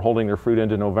growers were holding their fruit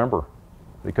into November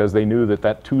because they knew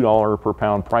that $2 per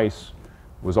pound price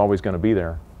was always going to be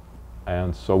there.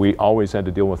 And so we always had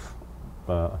to deal with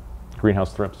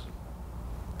greenhouse thrips.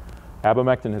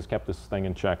 Abamectin has kept this thing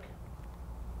in check.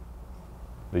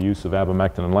 The use of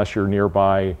abamectin, unless you're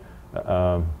nearby,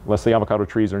 unless the avocado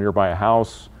trees are nearby a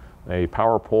house, a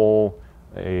power pole,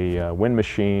 a wind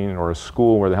machine, or a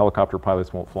school where the helicopter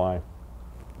pilots won't fly.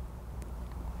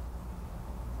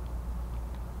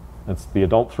 That's the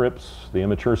adult thrips, the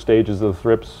immature stages of the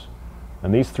thrips,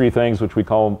 and these three things, which we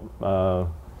call,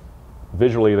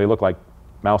 visually they look like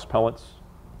mouse pellets.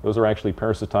 Those are actually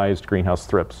parasitized greenhouse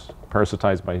thrips,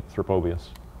 parasitized by Thropobius.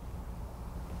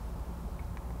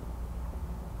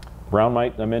 Brown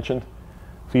mite, I mentioned,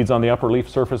 feeds on the upper leaf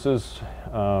surfaces,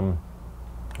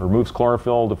 removes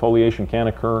chlorophyll, defoliation can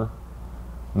occur,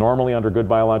 normally under good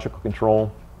biological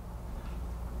control.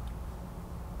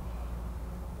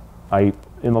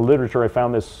 In the literature, I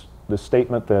found this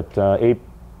statement that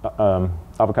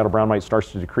avocado brown mite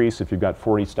starts to decrease if you've got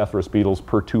 40 Stepharis beetles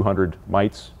per 200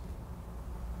 mites.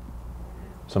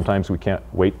 Sometimes we can't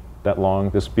wait that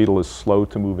long. This beetle is slow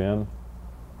to move in.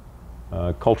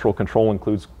 Cultural control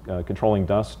includes controlling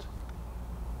dust.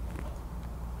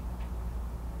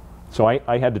 So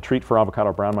I had to treat for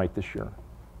avocado brown mite this year.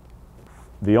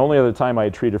 The only other time I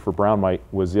had treated for brown mite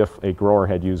was if a grower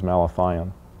had used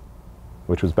malathion,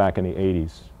 which was back in the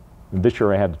 80s. And this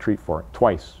year I had to treat for it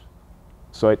twice.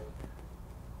 So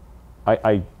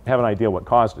I have an idea what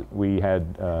caused it. We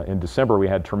had, in December, we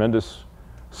had tremendous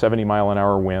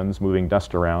 70-mile-an-hour winds moving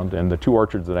dust around, and the two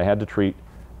orchards that I had to treat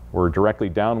were directly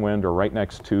downwind or right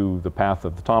next to the path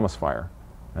of the Thomas fire.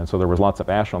 And so there was lots of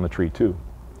ash on the tree too.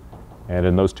 And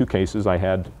in those two cases, I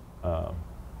had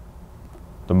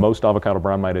the most avocado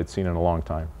brown mite I'd seen in a long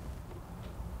time.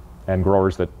 And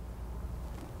growers that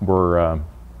were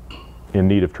in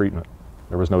need of treatment.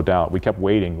 There was no doubt. We kept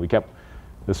waiting.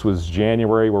 This was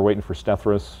January, we're waiting for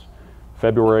Stepharis.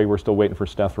 February, we're still waiting for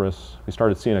Stepharis. We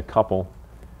started seeing a couple.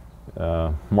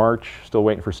 March, still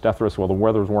waiting for Stepharis. Well, the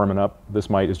weather's warming up. This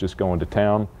mite is just going to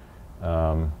town.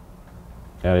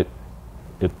 And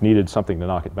it needed something to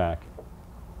knock it back.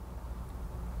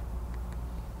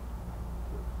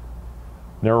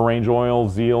 Narrow range oil,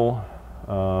 zeal.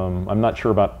 I'm not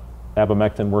sure about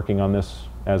abamectin working on this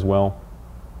as well.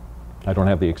 I don't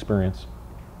have the experience.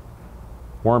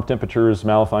 Warm temperatures,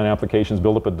 malathion applications,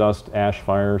 buildup of dust, ash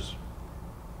fires.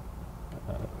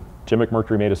 Jim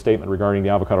McMurtry made a statement regarding the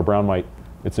avocado brown mite.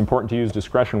 It's important to use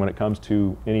discretion when it comes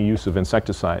to any use of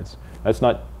insecticides.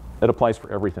 That applies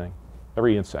for everything,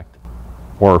 every insect,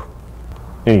 or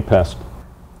any pest.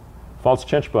 False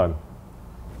chinch bug.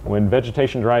 When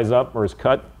vegetation dries up or is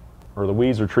cut, or the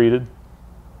weeds are treated,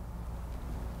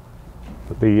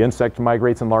 the insect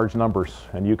migrates in large numbers,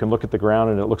 and you can look at the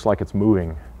ground and it looks like it's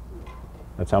moving.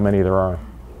 That's how many there are.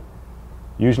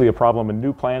 Usually a problem in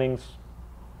new plantings,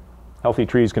 Healthy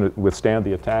trees can withstand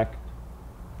the attack.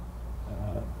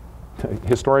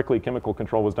 Historically, chemical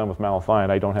control was done with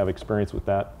malathion. I don't have experience with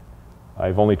that.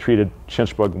 I've only treated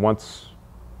chinch bug once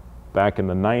back in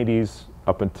the 90s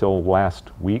up until last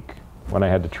week when I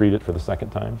had to treat it for the second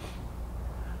time.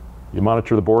 You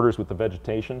monitor the borders with the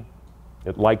vegetation.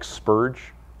 It likes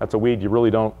spurge. That's a weed you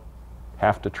really don't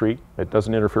have to treat. It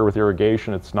doesn't interfere with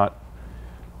irrigation. It's not,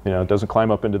 it doesn't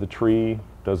climb up into the tree,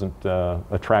 doesn't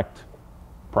attract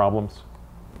problems.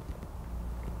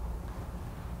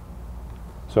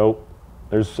 So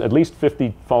there's at least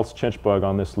 50 false chinch bug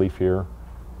on this leaf here.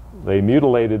 They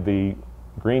mutilated the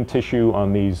green tissue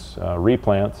on these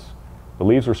replants. The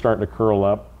leaves are starting to curl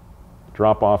up,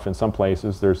 drop off in some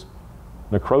places. There's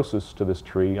necrosis to this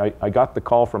tree. I got the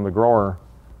call from the grower,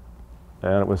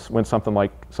 and it went something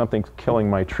like, something's killing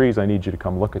my trees, I need you to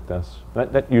come look at this.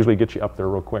 That usually gets you up there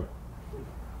real quick.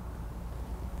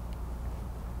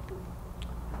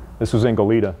 This was in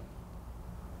Goleta.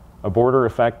 A border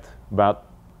effect, about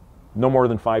no more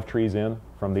than 5 trees in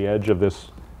from the edge of this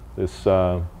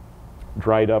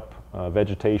dried up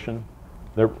vegetation.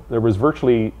 There was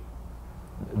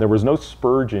no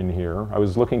spurge in here. I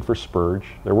was looking for spurge.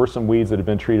 There were some weeds that had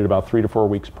been treated about 3 to 4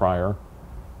 weeks prior.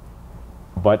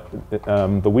 But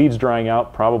the weeds drying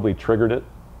out probably triggered it,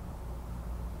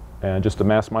 and just a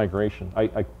mass migration.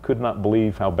 I could not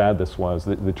believe how bad this was.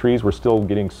 The trees were still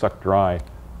getting sucked dry.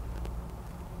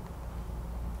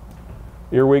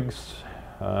 Earwigs,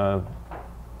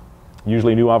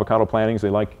 usually new avocado plantings, they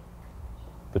like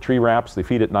the tree wraps. They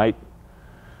feed at night.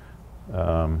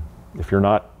 If you're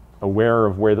not aware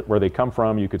of where they come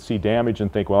from, you could see damage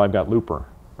and think, well, I've got looper,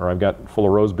 or I've got full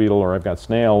of rose beetle, or I've got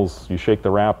snails. You shake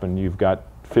the wrap and you've got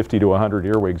 50 to 100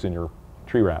 earwigs in your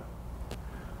tree wrap.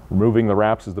 Removing the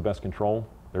wraps is the best control.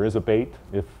 There is a bait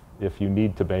if you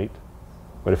need to bait.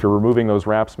 But if you're removing those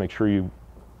wraps, make sure you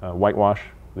whitewash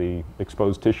the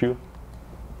exposed tissue.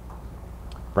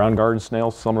 Brown garden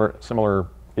snails, similar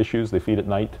issues. They feed at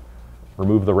night.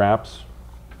 Remove the wraps.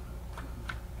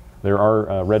 There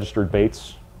are registered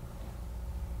baits.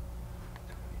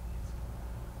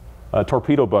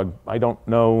 Torpedo bug. I don't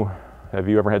know. Have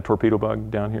you ever had torpedo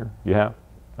bug down here? You have?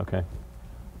 Okay.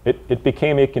 It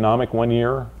became economic one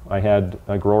year. I had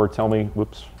a grower tell me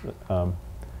that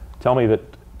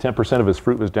 10% of his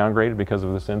fruit was downgraded because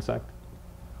of this insect.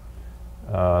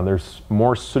 There's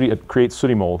more sooty. It creates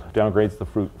sooty mold, downgrades the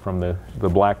fruit from the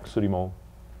black sooty mold.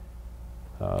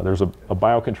 There's a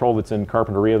biocontrol that's in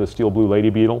Carpinteria, the steel blue lady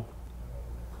beetle.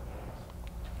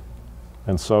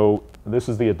 And so this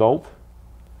is the adult.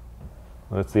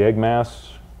 That's the egg mass.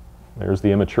 There's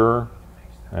the immature.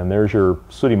 And there's your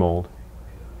sooty mold.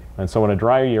 And so in a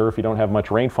dry year, if you don't have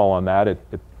much rainfall on that, it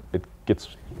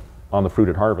gets on the fruit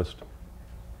at harvest.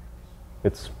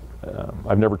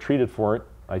 I've never treated for it.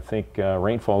 I think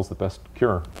rainfall is the best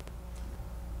cure.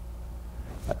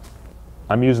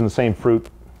 I'm using the same fruit.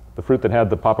 The fruit that had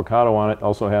the Avocados on it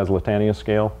also has Latania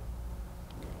scale.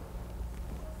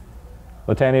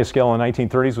 Latania scale in the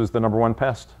 1930s was the #1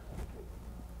 pest.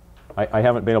 I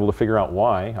haven't been able to figure out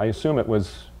why. I assume it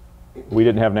was we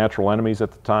didn't have natural enemies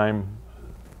at the time,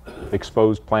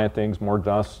 exposed plantings, more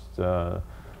dust,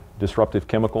 disruptive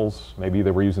chemicals. Maybe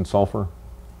they were using sulfur.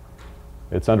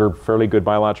 It's under fairly good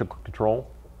biological control.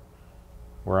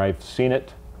 Where I've seen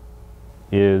it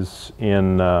is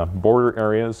in border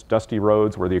areas, dusty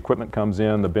roads where the equipment comes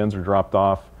in, the bins are dropped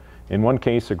off. In one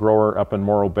case, a grower up in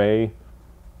Morro Bay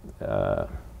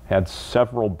had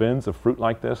several bins of fruit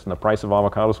like this, and the price of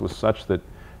avocados was such that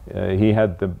he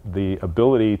had the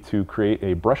ability to create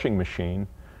a brushing machine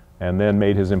and then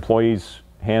made his employees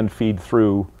hand feed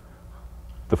through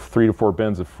the 3 to 4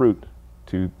 bins of fruit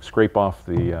to scrape off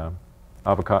the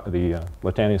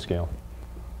Latania scale.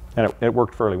 And it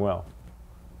worked fairly well.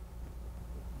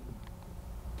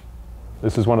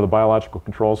 This is one of the biological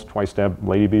controls, twice-stabbed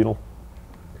lady beetle.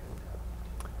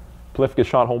 Prolific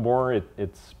shot hole borer,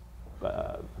 it's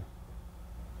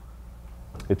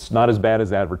not as bad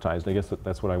as advertised. I guess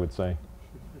that's what I would say.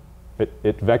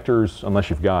 It vectors, unless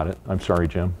you've got it. I'm sorry,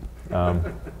 Jim.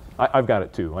 I've got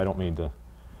it too. I don't mean to.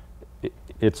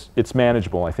 It's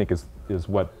manageable, I think, is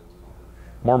what,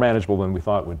 more manageable than we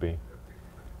thought it would be.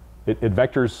 It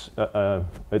vectors,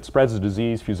 it spreads the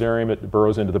disease, fusarium, it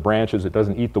burrows into the branches, it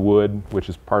doesn't eat the wood, which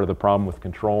is part of the problem with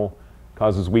control.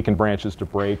 Causes weakened branches to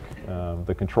break.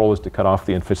 The control is to cut off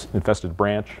the infested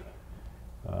branch.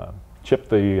 Chip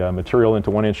the material into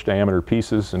 1-inch diameter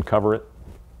pieces and cover it.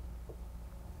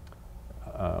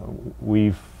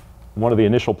 One of the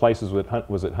initial places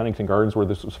was at Huntington Gardens where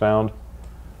this was found,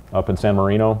 up in San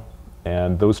Marino.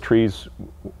 And those trees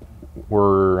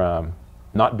were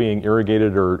not being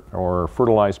irrigated or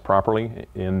fertilized properly.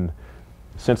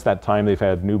 Since that time, they've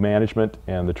had new management,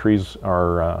 and the trees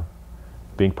are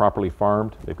being properly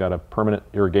farmed. They've got a permanent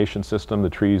irrigation system. The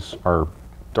trees are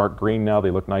dark green now. They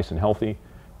look nice and healthy.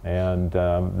 And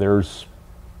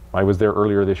I was there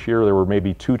earlier this year. There were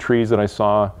maybe 2 trees that I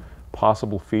saw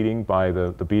possible feeding by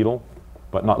the beetle,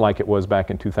 but not like it was back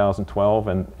in 2012.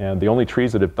 And the only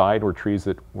trees that have died were trees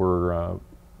that were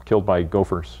killed by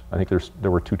gophers. I think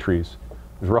there were 2 trees.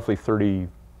 There's roughly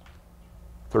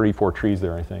 34 trees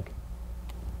there, I think.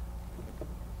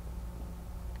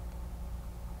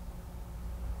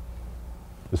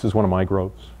 This is one of my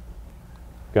groves.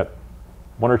 Got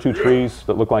 1 or 2 trees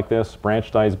that look like this.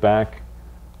 Branch dies back.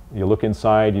 You look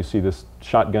inside, you see this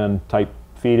shotgun type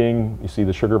feeding. You see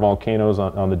the sugar volcanoes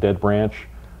on the dead branch.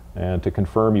 And to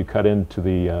confirm, you cut into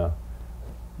the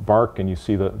bark and you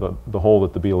see the hole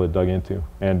that the beetle had dug into.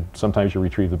 And sometimes you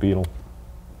retrieve the beetle.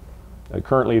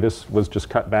 Currently, this was just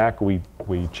cut back. We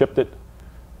chipped it,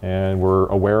 and we're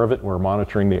aware of it. We're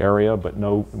monitoring the area, but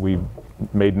we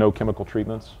made no chemical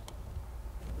treatments.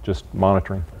 Just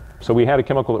monitoring. So we had a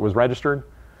chemical that was registered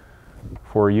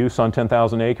for use on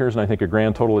 10,000 acres, and I think a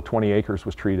grand total of 20 acres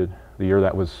was treated the year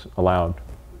that was allowed.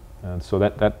 And so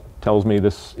that tells me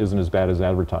this isn't as bad as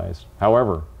advertised.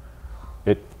 However,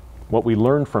 what we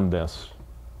learned from this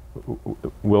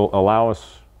will allow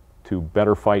us to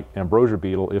better fight ambrosia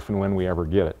beetle if and when we ever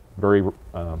get it. Very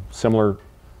similar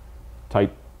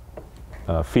type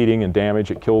feeding and damage.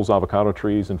 It kills avocado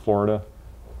trees in Florida,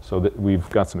 so that we've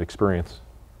got some experience.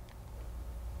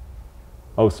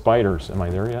 Oh, spiders. Am I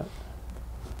there yet?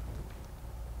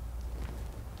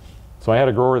 So I had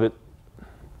a grower that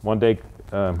one day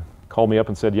called me up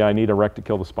and said, yeah, I need a rec to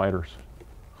kill the spiders.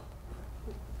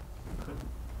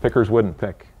 Pickers wouldn't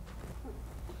pick.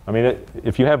 I mean,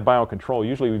 if you have biocontrol,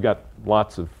 usually we've got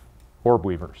lots of orb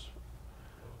weavers.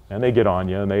 And they get on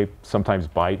you, and they sometimes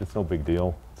bite. It's no big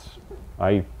deal.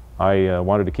 I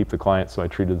wanted to keep the client, so I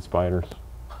treated the spiders.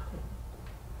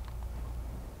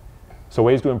 So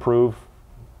ways to improve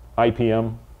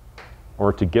IPM,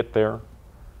 or to get there: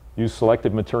 use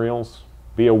selective materials.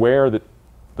 Be aware that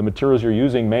the materials you're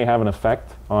using may have an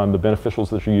effect on the beneficials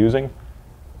that you're using.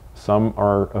 Some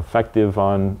are effective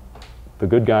on the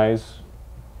good guys,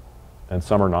 and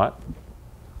some are not.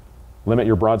 Limit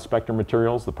your broad spectrum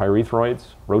materials, the pyrethroids.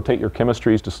 Rotate your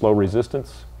chemistries to slow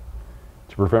resistance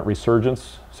to prevent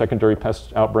resurgence, secondary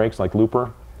pest outbreaks like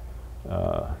looper.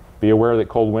 Be aware that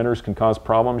cold winters can cause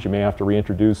problems. You may have to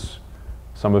reintroduce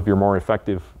some of your more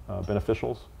effective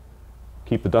beneficials.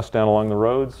 Keep the dust down along the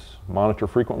roads. Monitor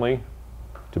frequently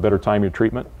to better time your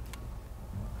treatment.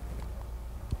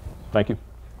 Thank you.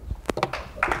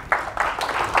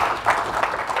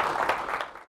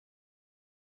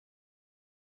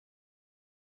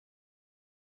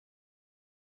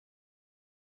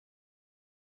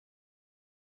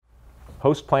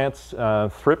 Host plants,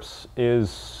 thrips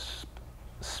is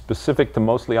specific to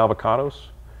mostly avocados.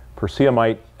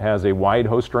 Persiamite has a wide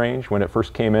host range. When it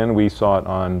first came in, we saw it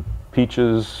on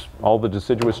peaches, all the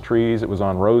deciduous trees. It was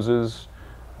on roses,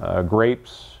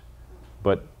 grapes,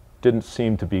 but didn't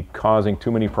seem to be causing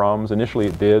too many problems. Initially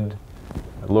it did.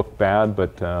 It looked bad,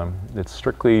 but it's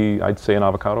strictly, I'd say, an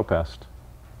avocado pest,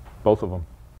 both of them.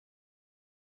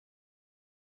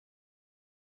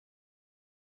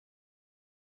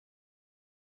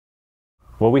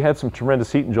 Well, we had some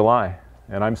tremendous heat in July,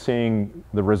 and I'm seeing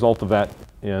the result of that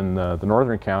in the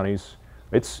northern counties.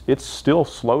 It's still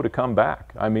slow to come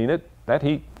back. I mean, that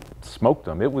heat smoked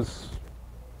them. It was,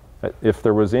 if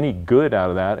there was any good out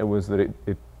of that, it was that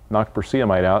it knocked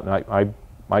Persiamite out, and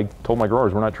I told my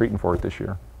growers we're not treating for it this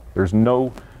year. There's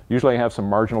no, usually I have some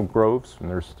marginal groves, and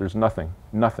there's nothing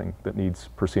that needs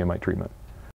Persiamite treatment.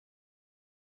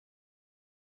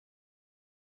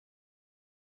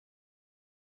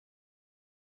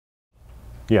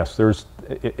 Yes,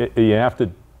 you have to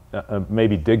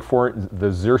maybe dig for it. The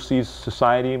Xerces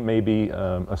Society may be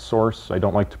a source. I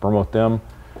don't like to promote them,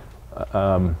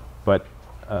 but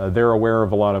they're aware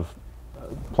of a lot of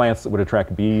plants that would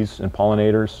attract bees and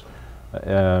pollinators.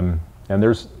 And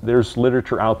there's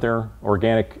literature out there.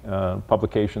 Organic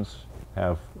publications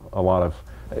have a lot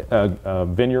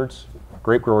of vineyards.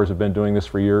 Grape growers have been doing this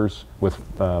for years with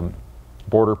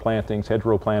border plantings,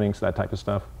 hedgerow plantings, that type of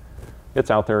stuff. It's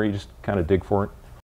out there, you just kind of dig for it.